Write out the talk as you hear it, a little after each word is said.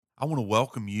I want to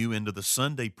welcome you into the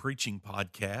Sunday preaching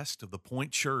podcast of the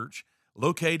Point Church,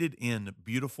 located in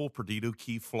beautiful Perdido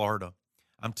Key, Florida.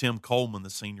 I'm Tim Coleman, the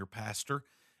senior pastor,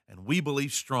 and we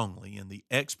believe strongly in the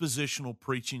expositional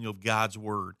preaching of God's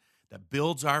Word that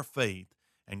builds our faith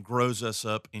and grows us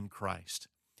up in Christ.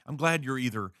 I'm glad you're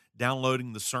either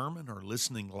downloading the sermon or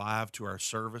listening live to our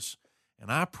service,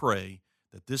 and I pray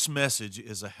that this message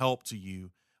is a help to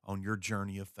you on your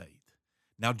journey of faith.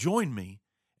 Now join me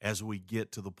as we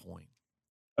get to the point.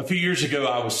 A few years ago,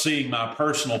 I was seeing my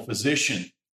personal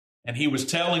physician, and he was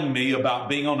telling me about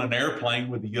being on an airplane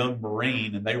with a young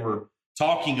Marine, and they were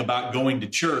talking about going to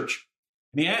church.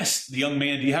 And he asked the young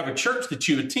man, "Do you have a church that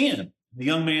you attend?" The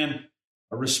young man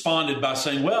responded by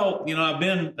saying, "Well, I've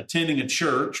been attending a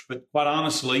church, but quite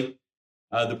honestly,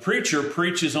 the preacher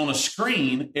preaches on a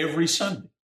screen every Sunday."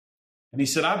 And he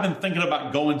said, "I've been thinking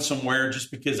about going somewhere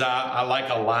just because I like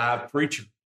a live preacher."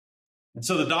 And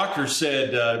so the doctor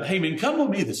said, "Hey, man, come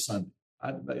with me this Sunday.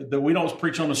 We don't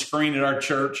preach on a screen at our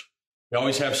church. We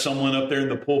always have someone up there in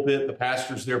the pulpit. The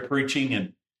pastor's there preaching.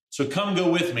 And so come go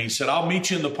with me." He said, "I'll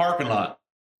meet you in the parking lot."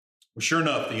 Well, sure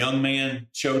enough, the young man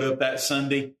showed up that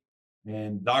Sunday,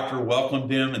 and the doctor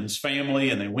welcomed him and his family,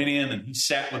 and they went in, and he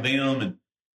sat with them,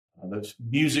 and the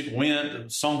music went, the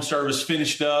song service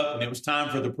finished up, and it was time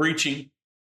for the preaching.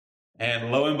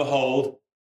 And lo and behold,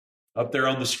 up there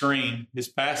on the screen, his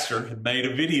pastor had made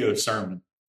a video sermon.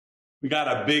 We got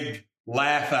a big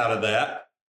laugh out of that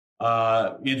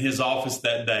in his office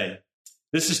that day.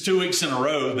 This is 2 weeks in a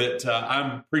row that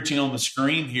I'm preaching on the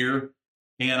screen here,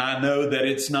 and I know that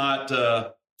it's not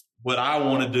what I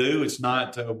want to do. It's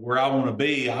not where I want to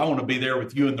be. I want to be there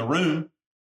with you in the room,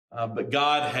 but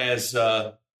God has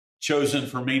chosen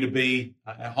for me to be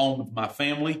at home with my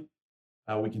family.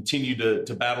 We continue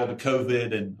to battle the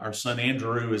COVID, and our son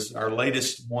Andrew is our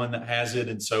latest one that has it.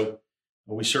 And so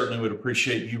we certainly would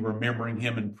appreciate you remembering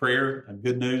him in prayer. And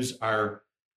good news, our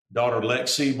daughter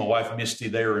Lexi, my wife Misty,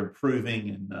 they are improving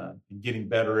and getting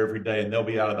better every day, and they'll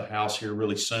be out of the house here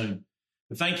really soon.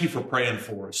 But thank you for praying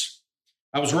for us.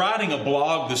 I was writing a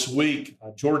blog this week.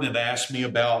 Jordan had asked me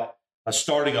about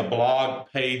starting a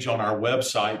blog page on our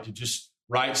website to just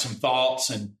write some thoughts,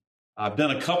 and I've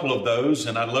done a couple of those,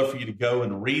 and I'd love for you to go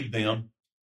and read them.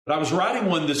 But I was writing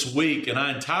one this week, and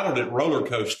I entitled it Roller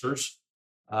Coasters,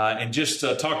 and just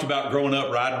talked about growing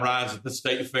up riding rides at the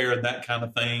state fair and that kind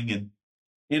of thing.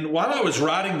 And while I was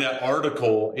writing that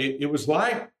article, it was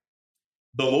like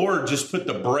the Lord just put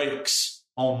the brakes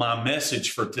on my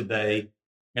message for today.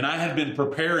 And I had been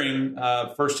preparing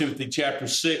 1 Timothy chapter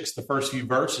 6, the first few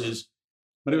verses,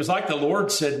 but it was like the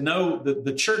Lord said, no,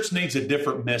 the church needs a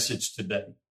different message today.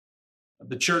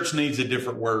 The church needs a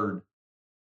different word.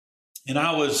 And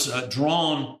I was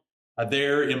drawn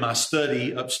there in my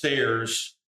study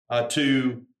upstairs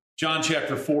to John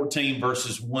chapter 14,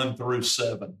 verses 1 through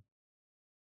 7.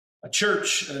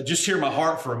 Church, just hear my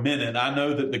heart for a minute. I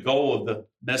know that the goal of the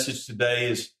message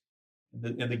today is,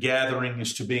 in the gathering,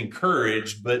 is to be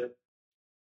encouraged, but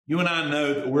you and I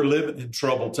know that we're living in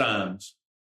troubled times.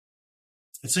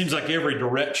 It seems like every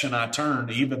direction I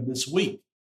turn, even this week,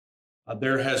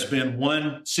 there has been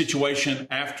one situation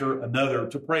after another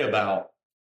to pray about.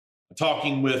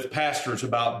 Talking with pastors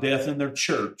about death in their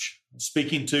church.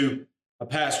 Speaking to a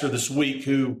pastor this week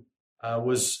who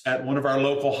was at one of our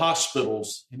local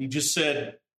hospitals, and he just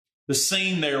said the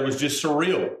scene there was just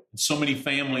surreal. So many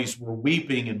families were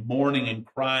weeping and mourning and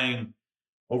crying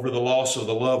over the loss of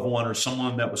the loved one or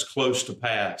someone that was close to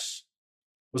pass.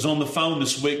 Was on the phone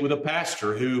this week with a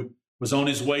pastor who was on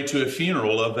his way to a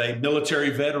funeral of a military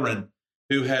veteran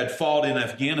who had fought in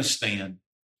Afghanistan.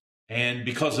 And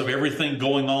because of everything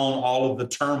going on, all of the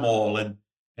turmoil and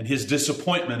his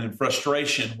disappointment and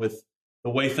frustration with the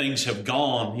way things have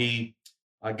gone, he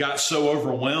got so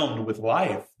overwhelmed with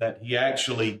life that he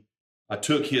actually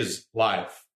took his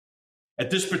life.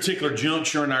 At this particular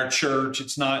juncture in our church,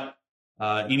 it's not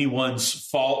anyone's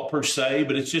fault per se,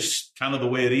 but it's just kind of the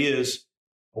way it is.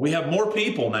 We have more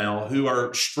people now who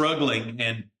are struggling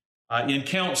and in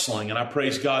counseling, and I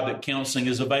praise God that counseling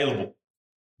is available.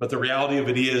 But the reality of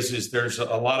it is there's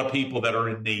a lot of people that are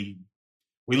in need.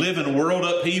 We live in world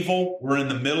upheaval. We're in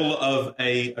the middle of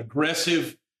an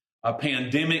aggressive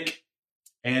pandemic,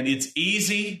 and it's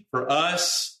easy for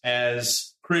us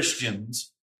as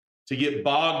Christians to get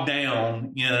bogged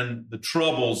down in the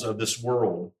troubles of this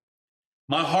world.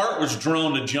 My heart was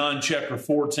drawn to John chapter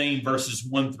 14, verses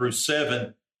 1 through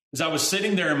 7. As I was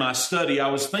sitting there in my study, I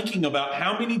was thinking about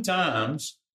how many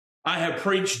times I have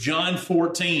preached John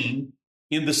 14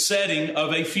 in the setting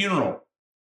of a funeral,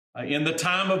 in the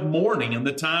time of mourning, in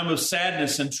the time of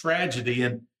sadness and tragedy.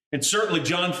 And And certainly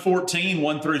John 14,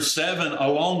 1 through 7,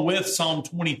 along with Psalm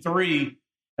 23,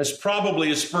 has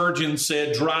probably, as Spurgeon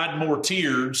said, dried more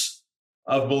tears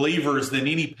of believers than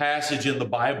any passage in the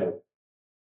Bible.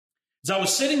 As I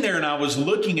was sitting there and I was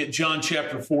looking at John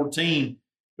chapter 14,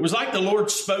 it was like the Lord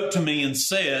spoke to me and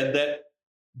said that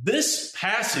this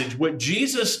passage, what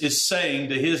Jesus is saying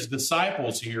to his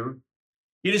disciples here,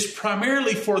 it is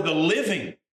primarily for the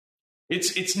living.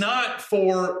 It's not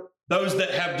for those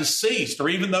that have deceased or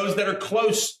even those that are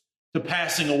close to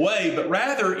passing away, but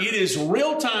rather it is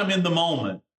real time in the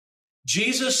moment.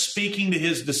 Jesus speaking to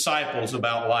his disciples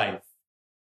about life.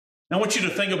 Now, I want you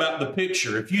to think about the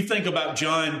picture. If you think about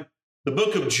John, the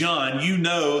book of John, you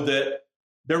know that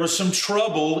there was some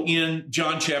trouble in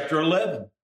John chapter 11.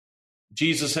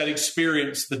 Jesus had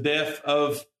experienced the death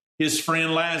of his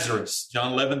friend Lazarus,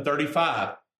 John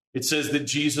 11:35. It says that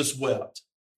Jesus wept.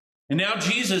 And now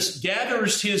Jesus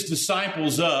gathers his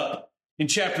disciples up in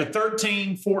chapter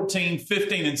 13, 14,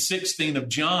 15, and 16 of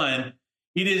John.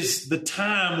 It is the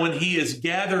time when he is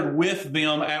gathered with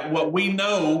them at what we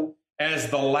know as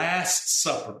the Last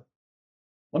Supper.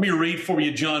 Let me read for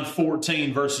you John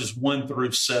 14, verses 1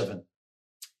 through 7.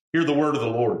 Hear the word of the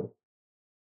Lord.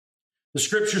 The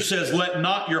scripture says, "Let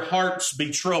not your hearts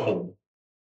be troubled.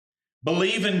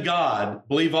 Believe in God,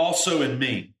 believe also in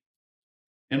me.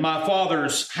 In my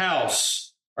Father's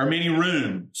house are many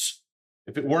rooms.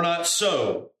 If it were not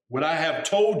so, would I have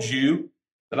told you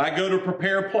that I go to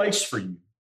prepare a place for you?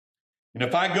 And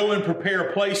if I go and prepare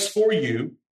a place for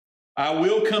you, I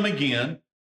will come again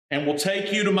and will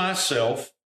take you to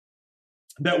myself,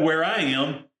 that where I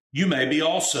am, you may be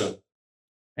also.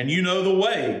 And you know the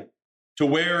way to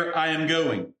where I am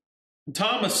going." And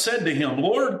Thomas said to him,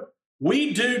 "Lord,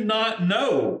 we do not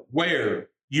know where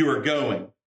you are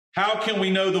going. How can we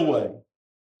know the way?"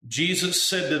 Jesus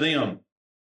said to them,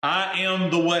 "I am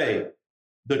the way,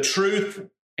 the truth,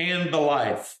 and the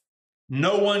life.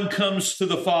 No one comes to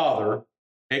the Father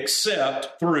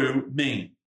except through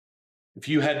me. If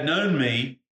you had known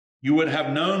me, you would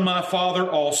have known my Father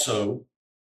also.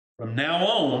 From now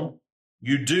on,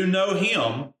 you do know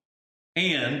him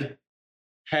and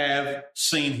have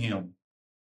seen him."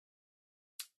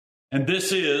 And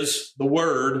this is the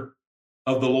word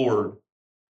of the Lord.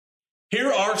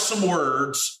 Here are some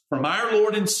words from our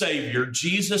Lord and Savior,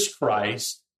 Jesus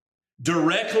Christ,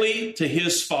 directly to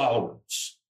his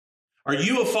followers. Are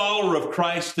you a follower of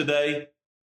Christ today?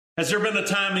 Has there been a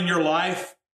time in your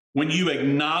life when you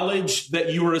acknowledged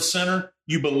that you were a sinner?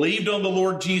 You believed on the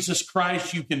Lord Jesus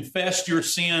Christ, you confessed your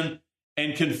sin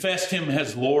and confessed him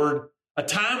as Lord? A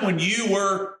time when you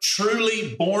were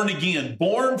truly born again,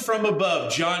 born from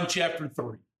above, John chapter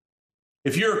 3.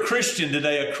 If you're a Christian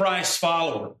today, a Christ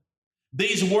follower,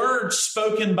 these words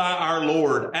spoken by our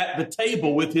Lord at the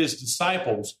table with his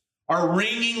disciples are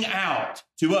ringing out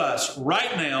to us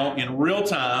right now in real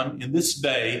time, in this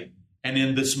day and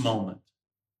in this moment.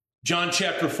 John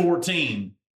chapter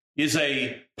 14 is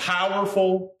a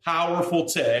powerful, powerful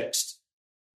text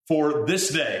for this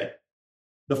day,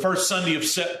 the first Sunday of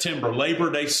September,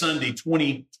 Labor Day Sunday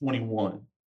 2021,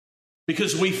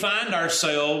 because we find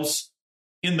ourselves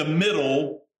in the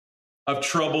middle of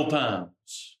troubled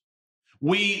times.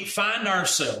 We find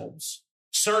ourselves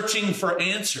searching for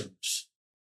answers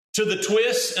to the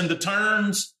twists and the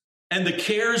turns and the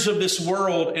cares of this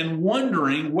world and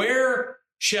wondering, where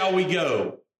shall we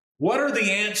go? What are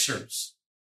the answers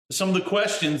to some of the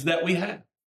questions that we have?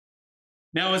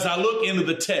 Now, as I look into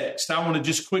the text, I want to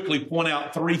just quickly point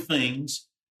out three things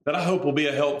that I hope will be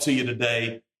a help to you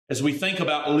today as we think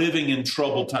about living in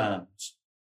troubled times.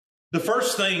 The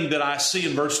first thing that I see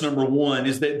in verse number 1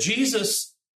 is that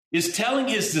Jesus is telling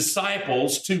his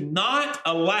disciples to not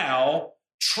allow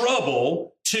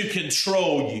trouble to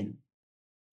control you.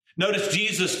 Notice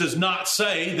Jesus does not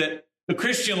say that the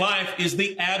Christian life is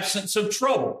the absence of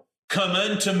trouble. Come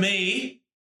unto me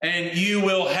and you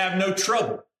will have no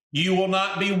trouble. You will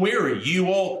not be weary. You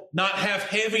will not have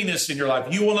heaviness in your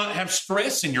life. You will not have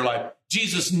stress in your life.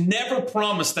 Jesus never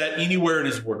promised that anywhere in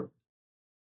his word.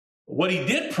 What he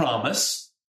did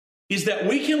promise is that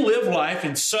we can live life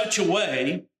in such a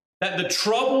way that the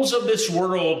troubles of this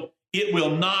world, it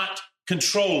will not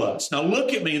control us. Now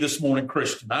look at me this morning,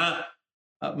 Christian.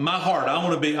 My heart, I'm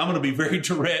going to be very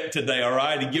direct today, all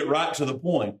right, and get right to the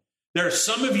point. There are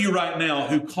some of you right now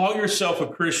who call yourself a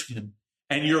Christian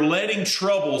and you're letting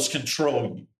troubles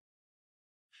control you.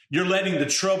 You're letting the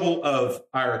trouble of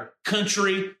our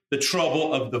country, the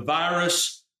trouble of the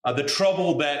virus, the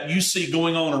trouble that you see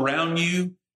going on around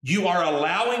you, you are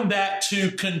allowing that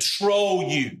to control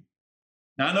you.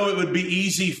 Now, I know it would be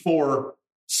easy for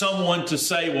someone to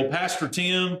say, well, Pastor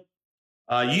Tim,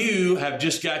 You have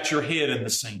just got your head in the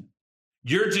sand.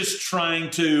 You're just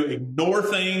trying to ignore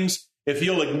things. If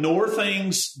you'll ignore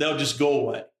things, they'll just go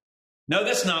away. No,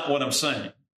 that's not what I'm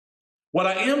saying. What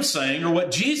I am saying, or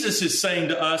what Jesus is saying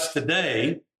to us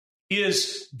today,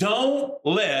 is don't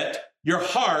let your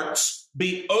hearts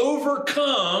be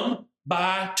overcome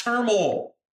by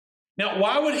turmoil. Now,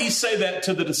 why would he say that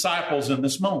to the disciples in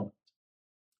this moment?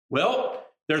 Well,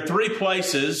 there are three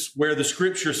places where the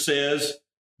scripture says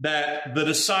that the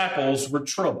disciples were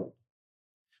troubled.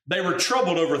 They were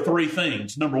troubled over three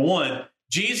things. Number one,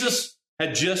 Jesus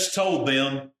had just told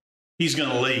them he's going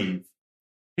to leave.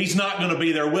 He's not going to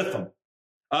be there with them.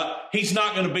 He's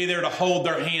not going to be there to hold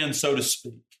their hand, so to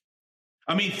speak.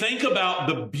 I mean, think about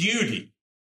the beauty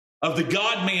of the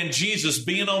God-man Jesus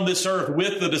being on this earth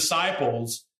with the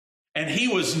disciples, and he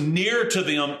was near to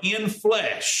them in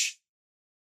flesh,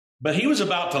 but he was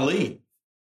about to leave,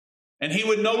 and he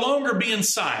would no longer be in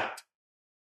sight.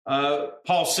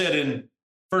 Paul said in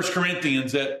 1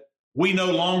 Corinthians that we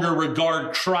no longer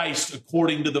regard Christ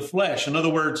according to the flesh. In other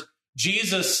words,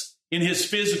 Jesus in his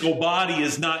physical body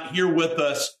is not here with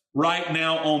us right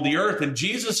now on the earth. And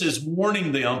Jesus is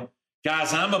warning them,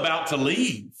 guys, I'm about to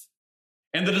leave.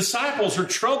 And the disciples are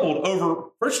troubled over,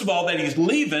 first of all, that he's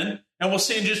leaving. And we'll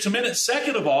see in just a minute.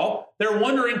 Second of all, they're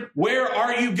wondering, where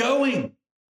are you going?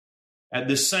 At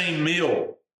this same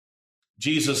meal,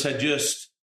 Jesus had just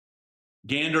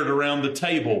gandered around the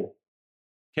table,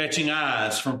 catching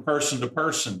eyes from person to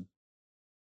person.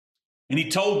 And he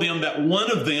told them that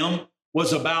one of them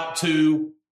was about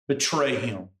to betray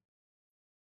him.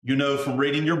 You know from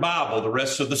reading your Bible, the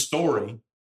rest of the story,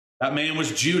 that man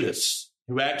was Judas,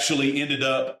 who actually ended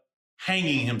up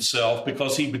hanging himself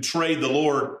because he betrayed the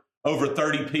Lord over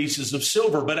 30 pieces of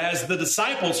silver. But as the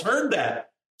disciples heard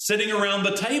that, sitting around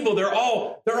the table, they're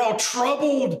all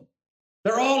troubled.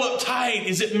 They're all uptight.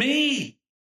 Is it me?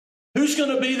 Who's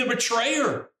going to be the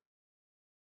betrayer?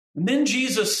 And then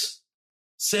Jesus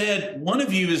said, one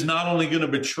of you is not only going to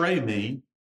betray me,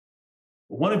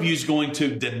 but one of you is going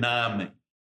to deny me.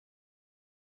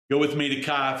 Go with me to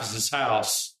Caiaphas'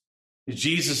 house.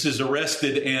 Jesus is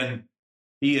arrested and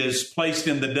he is placed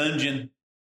in the dungeon.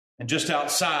 And just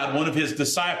outside, one of his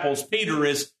disciples, Peter,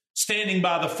 is standing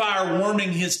by the fire,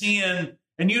 warming his hand.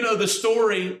 And you know the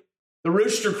story. The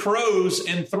rooster crows,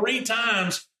 and 3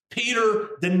 times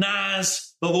Peter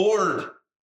denies the Lord.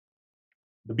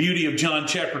 The beauty of John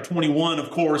chapter 21,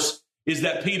 of course, is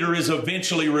that Peter is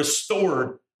eventually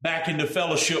restored back into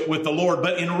fellowship with the Lord.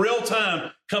 But in real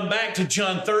time, come back to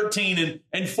John 13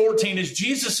 and 14 as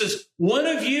Jesus says, one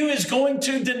of you is going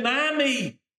to deny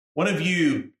me. One of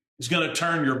you is going to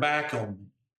turn your back on me.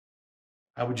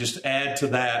 I would just add to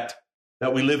that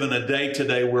we live in a day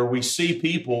today where we see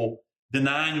people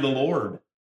denying the Lord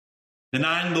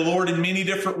in many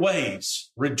different ways,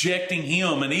 rejecting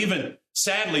him. And even,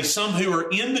 sadly, some who are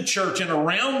in the church and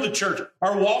around the church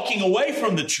are walking away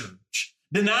from the church,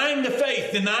 denying the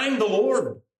faith, denying the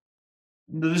Lord.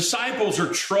 And the disciples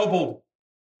are troubled.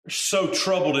 They're so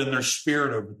troubled in their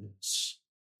spirit over this.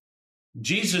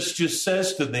 Jesus just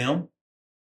says to them,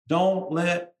 don't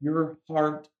let your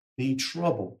heart be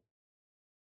troubled.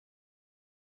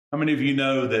 How many of you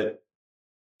know that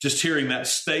just hearing that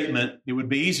statement, it would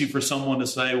be easy for someone to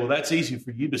say, well, that's easy for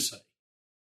you to say.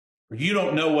 Or you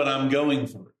don't know what I'm going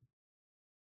through.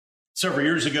 Several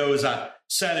years ago, as I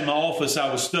sat in my office,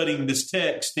 I was studying this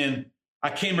text, and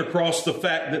I came across the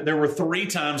fact that there were 3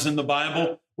 times in the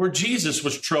Bible where Jesus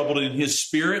was troubled in his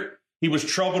spirit. He was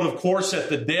troubled, of course, at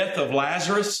the death of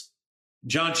Lazarus.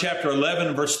 John chapter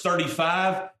 11, verse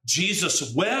 35,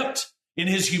 Jesus wept in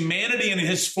his humanity and in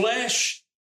his flesh.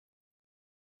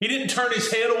 He didn't turn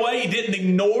his head away. He didn't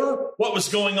ignore what was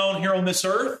going on here on this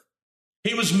earth.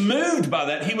 He was moved by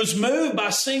that. He was moved by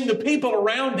seeing the people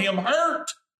around him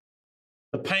hurt,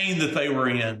 the pain that they were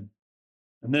in.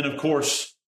 And then, of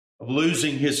course, of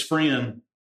losing his friend,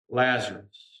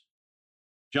 Lazarus.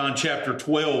 John chapter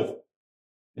 12,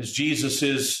 as Jesus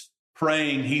is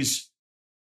praying, he's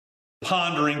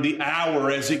pondering the hour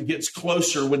as it gets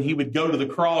closer when he would go to the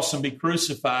cross and be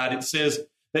crucified. It says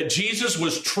that Jesus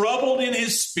was troubled in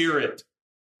his spirit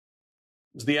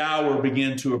as the hour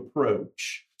began to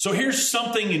approach. So here's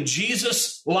something in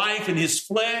Jesus' life, in his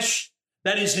flesh,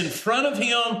 that is in front of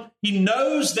him. He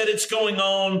knows that it's going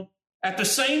on. At the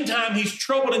same time, he's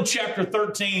troubled in chapter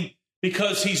 13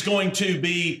 because he's going to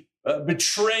be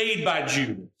betrayed by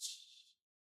Judas.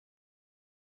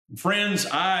 Friends,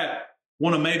 I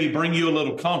want to maybe bring you a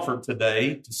little comfort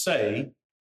today to say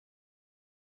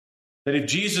that if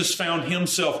Jesus found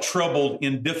himself troubled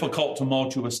in difficult,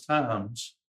 tumultuous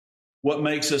times, what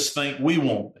makes us think we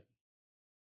won't be?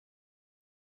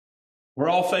 We're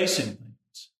all facing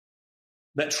things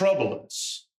that trouble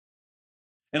us.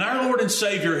 And our Lord and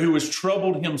Savior, who was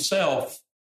troubled himself,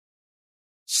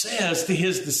 says to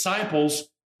his disciples,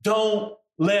 don't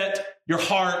let your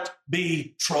heart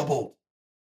be troubled.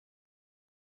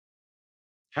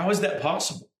 How is that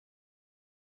possible?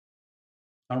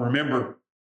 I remember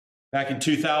back in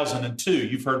 2002,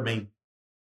 you've heard me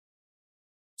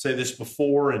say this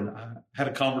before, and I had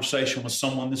a conversation with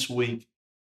someone this week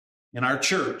in our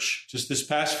church, just this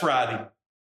past Friday,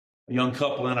 a young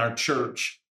couple in our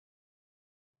church.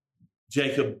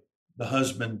 Jacob, the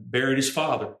husband, buried his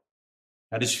father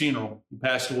at his funeral. He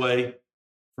passed away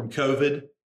from COVID.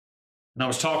 And I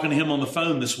was talking to him on the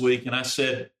phone this week, and I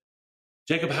said,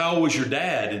 Jacob, how old was your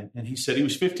dad? And he said he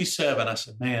was 57. I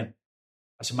said,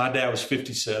 my dad was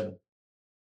 57.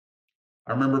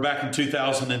 I remember back in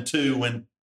 2002 when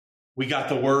we got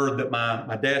the word that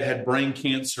my dad had brain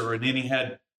cancer, and then he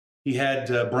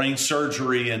had brain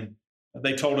surgery, and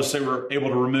they told us they were able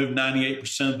to remove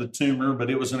 98% of the tumor,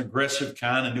 but it was an aggressive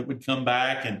kind and it would come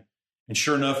back. And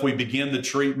sure enough, we began the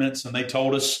treatments, and they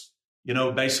told us,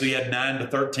 basically he had 9 to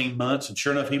 13 months. And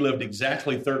sure enough, he lived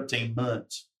exactly 13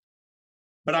 months.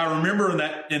 But I remember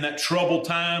in that troubled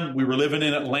time, we were living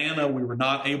in Atlanta. We were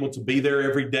not able to be there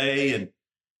every day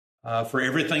and for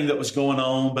everything that was going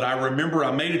on. But I remember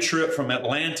I made a trip from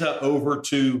Atlanta over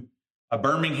to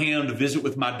Birmingham to visit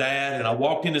with my dad. And I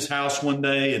walked in his house one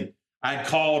day, and I had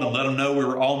called and let him know we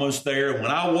were almost there. And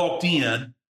when I walked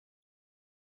in,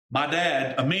 my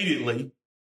dad immediately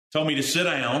told me to sit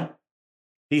down.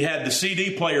 He had the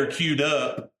CD player queued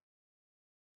up,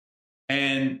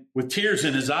 and with tears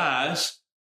in his eyes,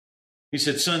 he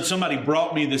said, son, somebody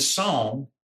brought me this song,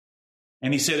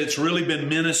 and he said, it's really been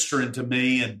ministering to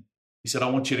me, and he said, I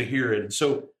want you to hear it. And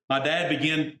so my dad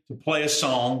began to play a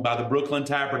song by the Brooklyn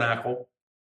Tabernacle,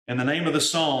 and the name of the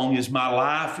song is My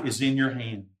Life is in Your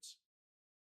Hands.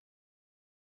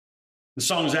 The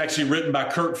song is actually written by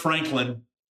Kirk Franklin,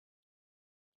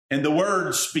 and the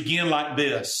words begin like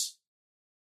this.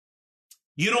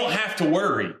 You don't have to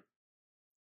worry,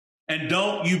 and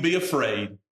don't you be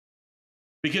afraid,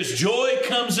 because joy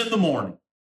comes in the morning.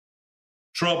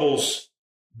 Troubles,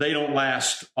 they don't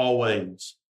last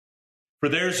always. For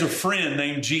there's a friend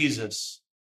named Jesus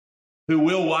who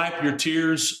will wipe your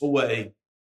tears away.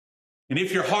 And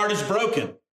if your heart is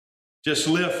broken, just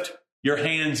lift your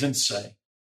hands and say,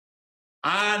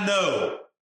 I know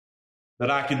that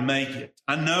I can make it.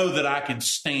 I know that I can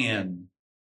stand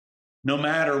no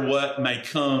matter what may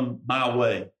come my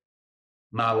way.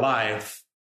 My life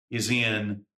is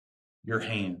in your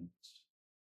hands.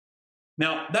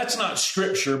 Now, that's not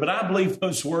scripture, but I believe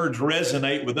those words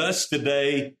resonate with us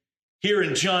today here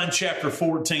in John chapter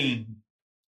 14.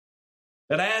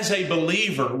 That as a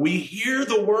believer, we hear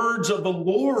the words of the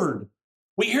Lord.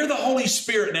 We hear the Holy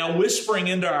Spirit now whispering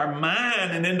into our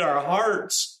mind and into our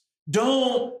hearts.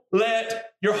 Don't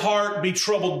let your heart be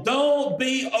troubled. Don't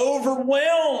be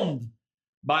overwhelmed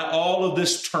by all of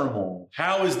this turmoil.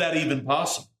 How is that even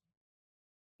possible?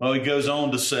 Well, he goes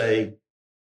on to say,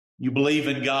 you believe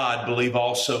in God, believe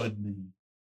also in me.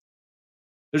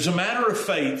 There's a matter of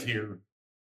faith here.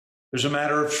 There's a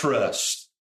matter of trust.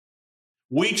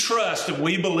 We trust and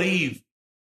we believe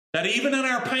that even in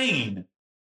our pain,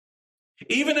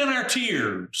 even in our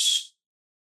tears,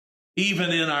 even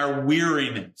in our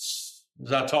weariness,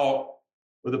 as I talked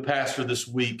with a pastor this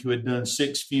week who had done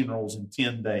 6 funerals in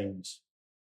 10 days,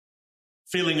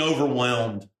 feeling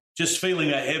overwhelmed, just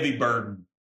feeling a heavy burden.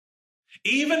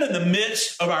 Even in the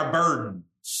midst of our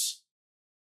burdens,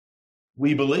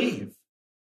 we believe.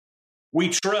 We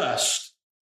trust.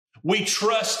 We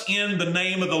trust in the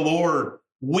name of the Lord.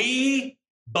 We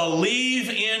believe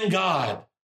in God.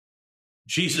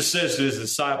 Jesus says to his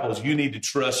disciples, you need to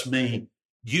trust me.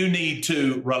 You need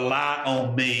to rely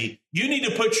on me. You need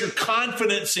to put your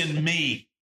confidence in me.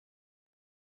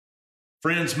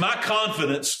 Friends, my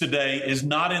confidence today is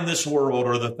not in this world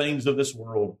or the things of this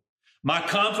world. My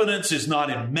confidence is not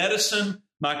in medicine.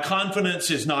 My confidence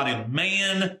is not in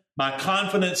man. My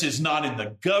confidence is not in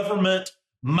the government.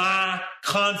 My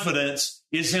confidence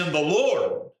is in the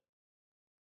Lord,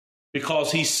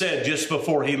 because he said just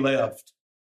before he left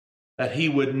that he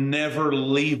would never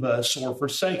leave us or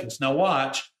forsake us. Now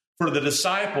watch, for the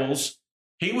disciples,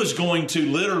 he was going to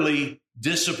literally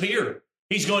disappear.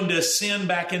 He's going to ascend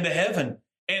back into heaven.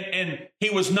 And he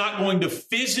was not going to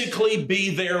physically be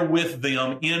there with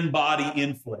them in body,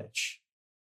 in flesh.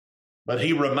 But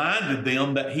he reminded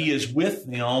them that he is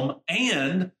with them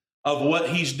and of what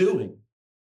he's doing.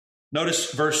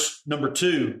 Notice verse number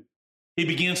 2. He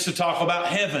begins to talk about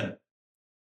heaven.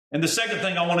 And the second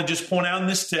thing I want to just point out in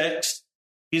this text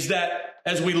is that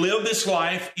as we live this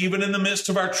life, even in the midst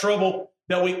of our trouble,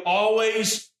 that we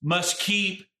always must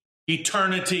keep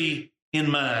eternity in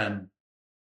mind.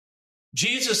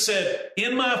 Jesus said,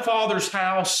 in my Father's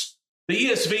house, the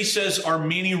ESV says, are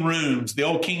many rooms. The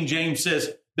old King James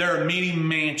says, there are many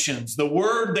mansions. The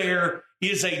word there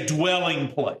is a dwelling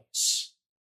place.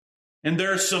 And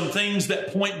there are some things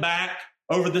that point back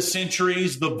over the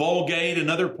centuries, the Vulgate and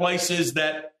other places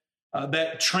that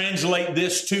translate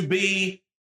this to be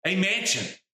a mansion.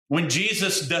 When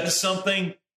Jesus does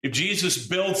something, if Jesus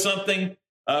builds something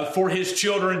for his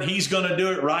children, he's going to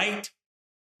do it right.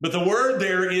 But the word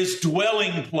there is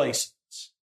dwelling places.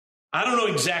 I don't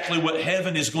know exactly what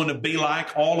heaven is going to be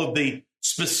like, all of the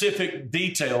specific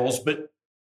details, but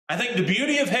I think the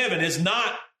beauty of heaven is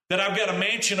not that I've got a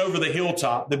mansion over the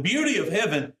hilltop. The beauty of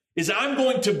heaven is I'm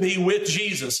going to be with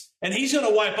Jesus, and he's going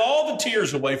to wipe all the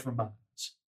tears away from my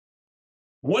eyes.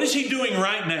 What is he doing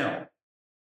right now?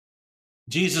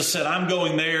 Jesus said, I'm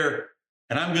going there,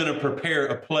 and I'm going to prepare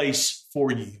a place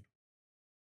for you.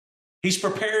 He's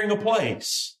preparing a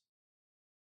place.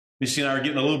 Missy and I are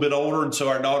getting a little bit older, and so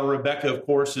our daughter Rebecca, of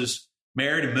course, is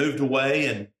married and moved away,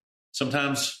 and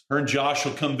sometimes her and Josh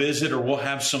will come visit, or we'll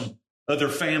have some other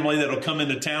family that'll come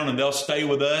into town and they'll stay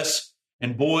with us.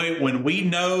 And boy, when we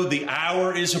know the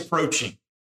hour is approaching,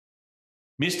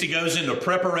 Misty goes into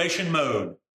preparation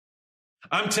mode.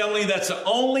 I'm telling you, that's the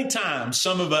only time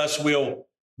some of us will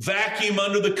vacuum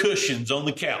under the cushions on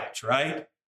the couch, right?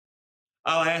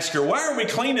 I'll ask her, why are we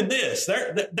cleaning this?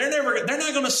 They're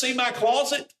not going to see my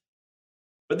closet.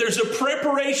 But there's a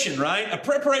preparation, right? A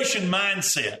preparation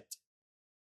mindset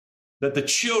that the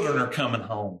children are coming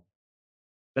home,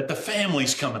 that the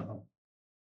family's coming home.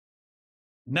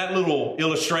 And that little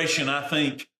illustration, I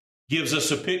think, gives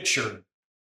us a picture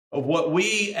of what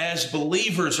we as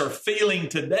believers are feeling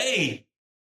today.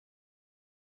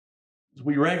 As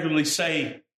we regularly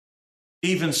say,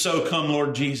 even so come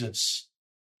Lord Jesus.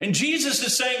 And Jesus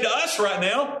is saying to us right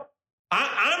now,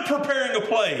 I'm preparing a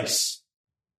place.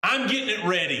 I'm getting it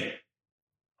ready.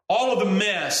 All of the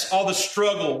mess, all the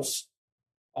struggles,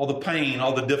 all the pain,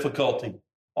 all the difficulty,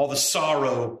 all the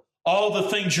sorrow, all the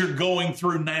things you're going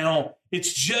through now,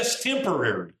 it's just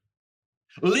temporary.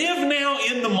 Live now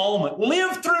in the moment.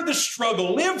 Live through the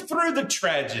struggle. Live through the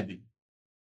tragedy.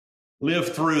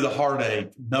 Live through the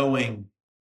heartache, knowing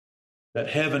that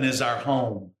heaven is our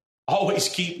home. Always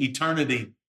keep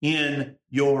eternity in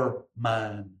your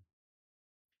mind.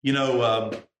 You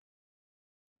know,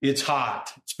 it's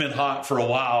hot. It's been hot for a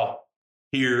while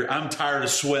here. I'm tired of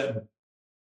sweating.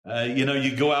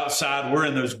 You go outside. We're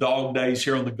in those dog days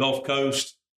here on the Gulf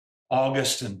Coast,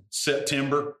 August and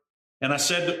September. And I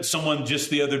said to someone just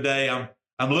the other day,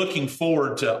 I'm looking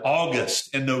forward to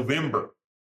August and November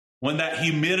when that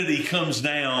humidity comes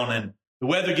down and the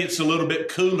weather gets a little bit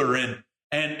cooler and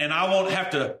I won't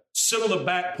have to sit on the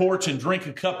back porch and drink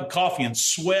a cup of coffee and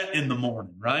sweat in the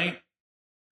morning, right?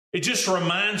 It just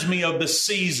reminds me of the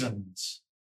seasons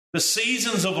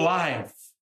of life.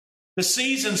 The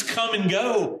seasons come and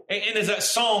go. And as that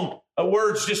song,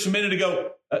 words just a minute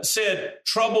ago said,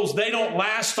 troubles, they don't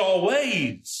last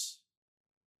always.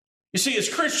 You see, as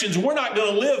Christians, we're not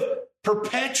going to live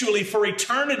perpetually for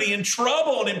eternity in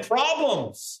trouble and in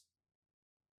problems.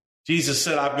 Jesus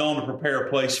said, I've gone to prepare a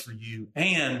place for you.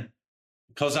 And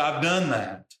because I've done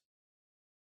that,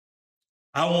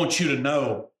 I want you to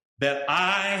know that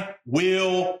I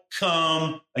will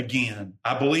come again.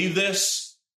 I believe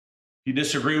this. If you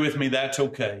disagree with me, that's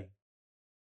okay.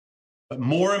 But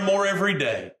more and more every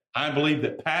day, I believe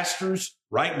that pastors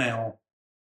right now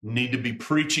need to be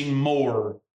preaching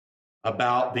more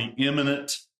about the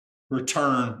imminent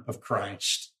return of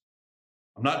Christ.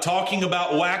 I'm not talking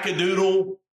about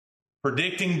wackadoodle,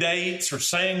 predicting dates or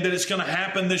saying that it's going to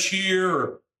happen this year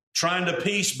or trying to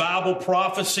piece Bible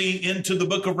prophecy into the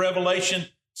book of Revelation.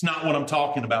 It's not what I'm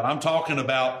talking about. I'm talking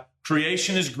about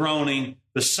creation is groaning.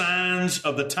 The signs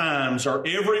of the times are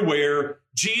everywhere.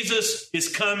 Jesus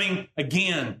is coming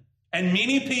again. And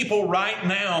many people right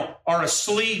now are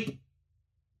asleep.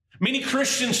 Many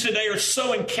Christians today are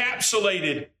so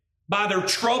encapsulated by their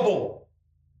trouble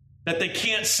that they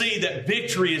can't see that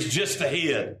victory is just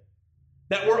ahead,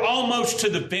 that we're almost to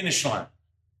the finish line.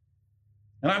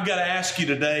 And I've got to ask you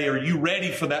today, are you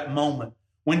ready for that moment?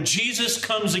 When Jesus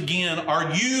comes again,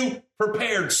 are you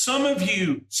prepared? Some of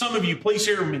you, please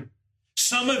hear me.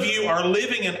 Some of you are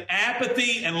living in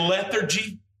apathy and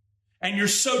lethargy, and you're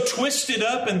so twisted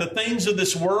up in the things of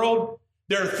this world.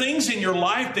 There are things in your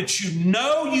life that you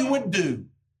know you would do.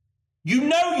 You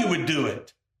know you would do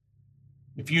it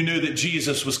if you knew that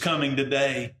Jesus was coming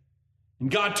today. And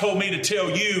God told me to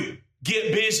tell you,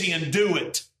 get busy and do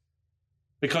it.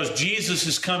 because Jesus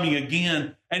is coming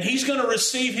again, and he's going to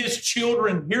receive his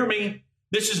children. Hear me.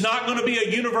 This is not going to be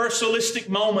a universalistic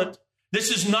moment.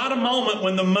 This is not a moment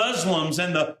when the Muslims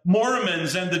and the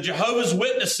Mormons and the Jehovah's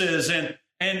Witnesses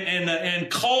and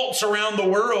cults around the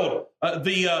world,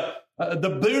 the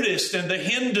Buddhists and the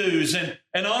Hindus and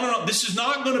on and on. This is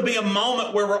not going to be a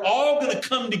moment where we're all going to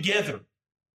come together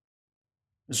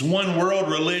as one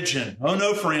world religion. Oh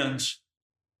no, friends.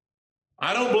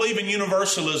 I don't believe in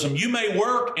universalism. You may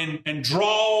work and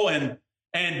draw and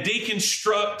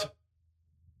deconstruct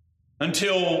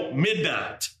until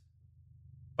midnight.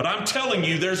 But I'm telling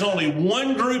you, there's only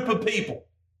one group of people,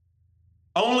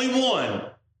 only one,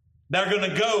 that are going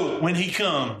to go when he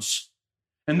comes.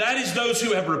 And that is those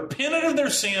who have repented of their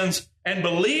sins and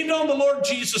believed on the Lord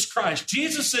Jesus Christ.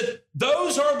 Jesus said,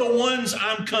 those are the ones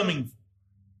I'm coming for.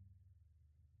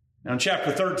 Now in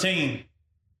chapter 13,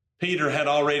 Peter had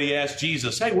already asked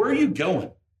Jesus, hey, where are you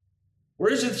going?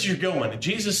 Where is it that you're going? And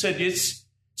Jesus said, it's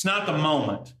not the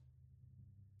moment.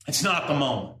 It's not the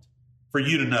moment for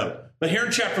you to know. But here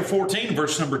in chapter 14,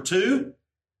 verse number 2,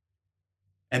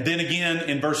 and then again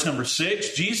in verse number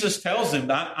 6, Jesus tells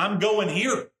them, I'm going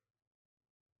here.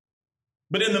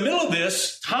 But in the middle of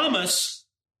this, Thomas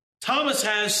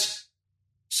has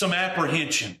some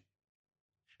apprehension.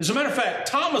 As a matter of fact,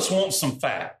 Thomas wants some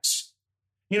facts.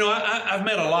 You know, I've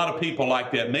met a lot of people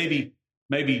like that. Maybe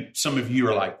some of you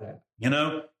are like that. You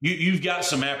know, you've got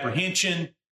some apprehension.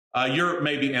 You're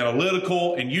maybe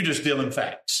analytical, and you just deal in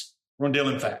facts. We're going to deal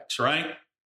in facts, right?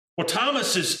 Well,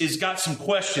 Thomas is got some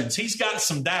questions. He's got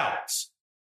some doubts.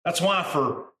 That's why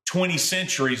for 20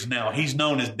 centuries now, he's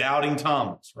known as Doubting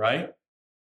Thomas, right?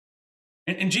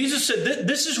 And Jesus said,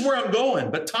 this is where I'm going.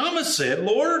 But Thomas said,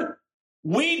 Lord,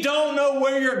 we don't know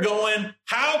where you're going.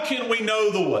 How can we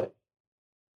know the way?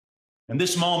 And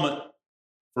this moment,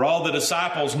 for all the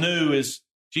disciples knew, is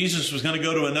Jesus was going to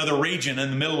go to another region in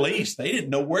the Middle East. They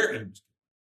didn't know where he was going.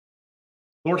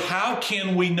 Lord, how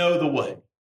can we know the way?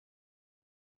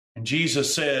 And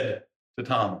Jesus said to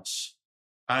Thomas,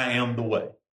 I am the way.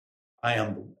 I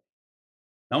am the way.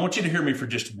 Now, I want you to hear me for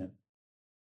just a minute.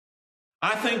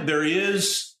 I think there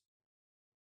is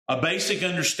a basic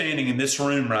understanding in this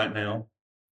room right now,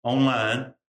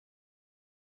 online,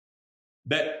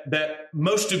 that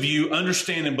most of you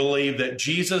understand and believe that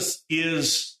Jesus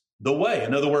is the way.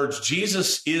 In other words,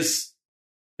 Jesus is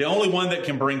the only one that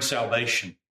can bring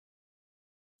salvation.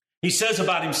 He says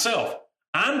about himself,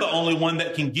 I'm the only one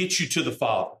that can get you to the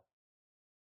Father.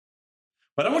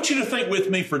 But I want you to think with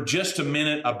me for just a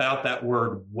minute about that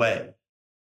word way.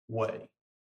 Way.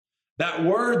 That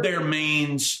word there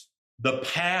means the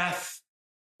path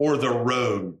or the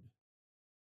road.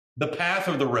 The path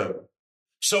or the road.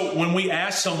 So when we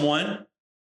ask someone,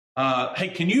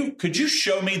 hey, could you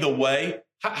show me the way?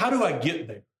 How do I get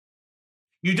there?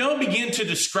 You don't begin to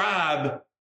describe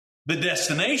the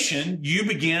destination, you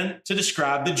begin to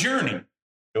describe the journey.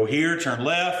 Go here, turn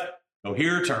left. Go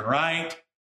here, turn right.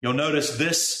 You'll notice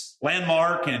this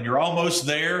landmark and you're almost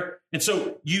there. And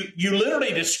so you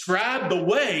literally describe the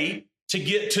way to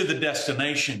get to the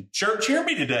destination. Church, hear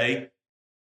me today.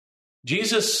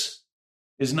 Jesus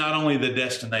is not only the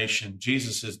destination,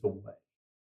 Jesus is the way.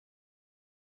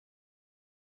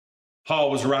 Paul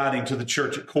was writing to the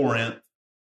church at Corinth,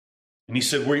 and he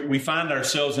said, we find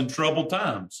ourselves in troubled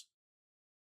times.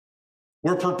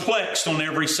 We're perplexed on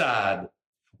every side.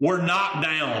 We're knocked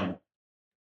down.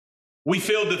 We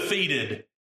feel defeated,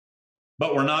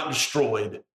 but we're not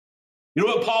destroyed. You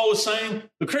know what Paul was saying?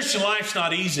 The Christian life's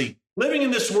not easy. Living in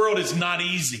this world is not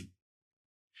easy.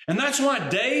 And that's why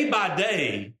day by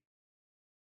day,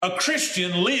 a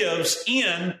Christian lives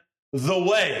in the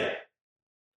way.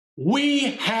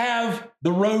 We have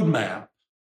the roadmap.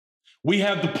 We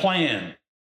have the plan.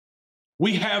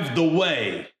 We have the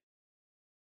way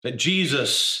that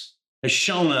Jesus has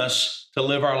shown us to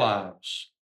live our lives.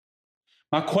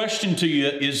 My question to you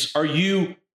is, are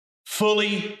you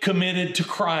fully committed to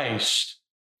Christ?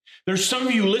 There's some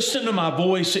of you listening to my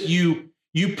voice that you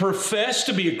profess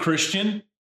to be a Christian,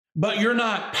 but you're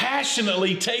not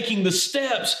passionately taking the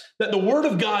steps that the Word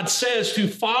of God says to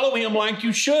follow Him like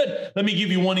you should. Let me give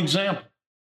you one example.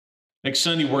 Next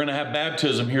Sunday, we're going to have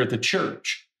baptism here at the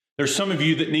church. There's some of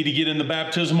you that need to get in the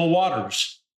baptismal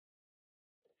waters.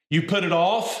 You put it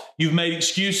off. You've made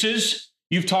excuses.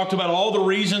 You've talked about all the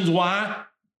reasons why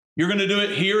you're going to do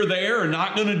it here or there or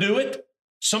not going to do it.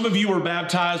 Some of you were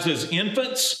baptized as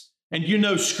infants, and you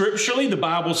know scripturally the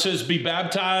Bible says be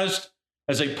baptized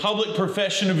as a public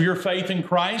profession of your faith in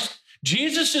Christ.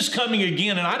 Jesus is coming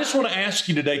again, and I just want to ask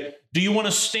you today, do you want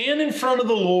to stand in front of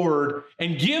the Lord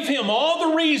and give Him all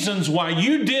the reasons why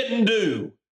you didn't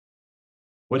do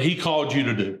what He called you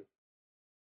to do.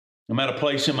 I'm at a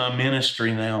place in my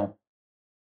ministry now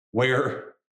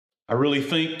where I really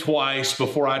think twice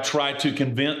before I try to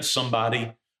convince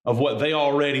somebody of what they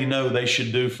already know they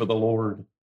should do for the Lord.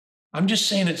 I'm just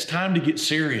saying it's time to get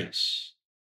serious.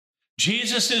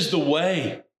 Jesus is the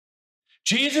way.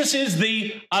 Jesus is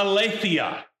the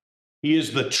aletheia. He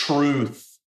is the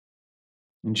truth.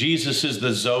 And Jesus is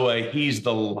the Zoe. He's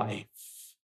the life.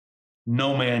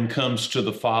 No man comes to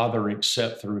the Father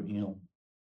except through Him.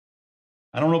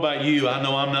 I don't know about you. I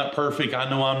know I'm not perfect. I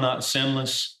know I'm not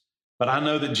sinless. But I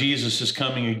know that Jesus is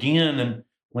coming again. And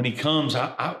when He comes,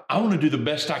 I want to do the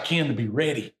best I can to be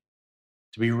ready.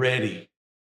 To be ready.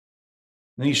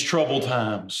 In these troubled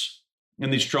times,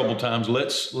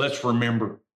 let's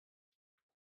remember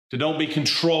to don't be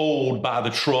controlled by the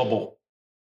trouble.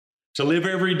 To live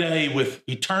every day with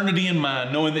eternity in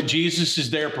mind, knowing that Jesus is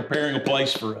there preparing a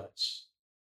place for us.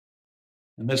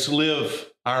 And let's live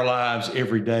our lives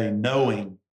every day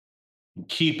knowing and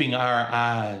keeping our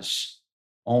eyes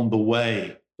on the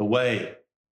way,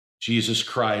 Jesus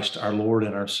Christ, our Lord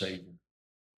and our Savior.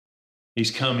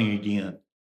 He's coming again.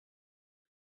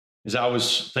 As I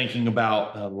was thinking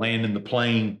about landing the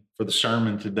plane for the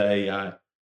sermon today, I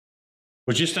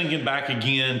was just thinking back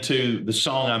again to the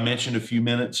song I mentioned a few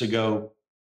minutes ago.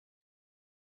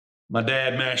 My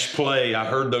dad mashed play. I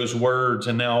heard those words,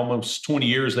 and now almost 20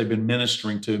 years they've been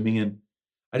ministering to me. And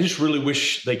I just really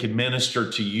wish they could minister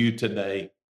to you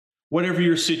today. Whatever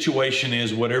your situation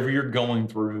is, whatever you're going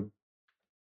through,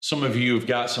 some of you have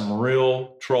got some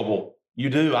real trouble. You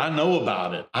do. I know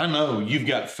about it. I know you've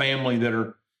got family that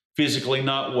are physically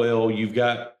not well. You've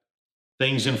got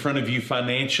things in front of you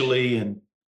financially and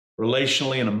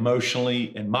relationally and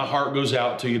emotionally. And my heart goes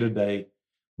out to you today.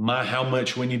 How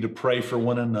much we need to pray for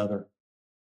one another.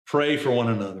 Pray for one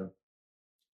another.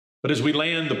 But as we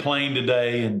land the plane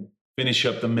today and finish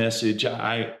up the message,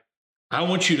 I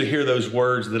want you to hear those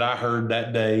words that I heard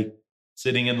that day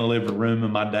sitting in the living room of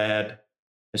my dad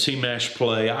as he mashed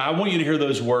play. I want you to hear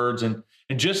those words. And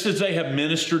just as they have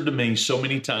ministered to me so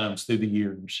many times through the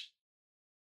years,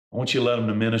 I want you to let them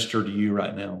to minister to you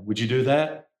right now. Would you do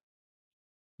that?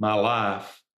 My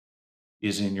life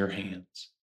is in your hands.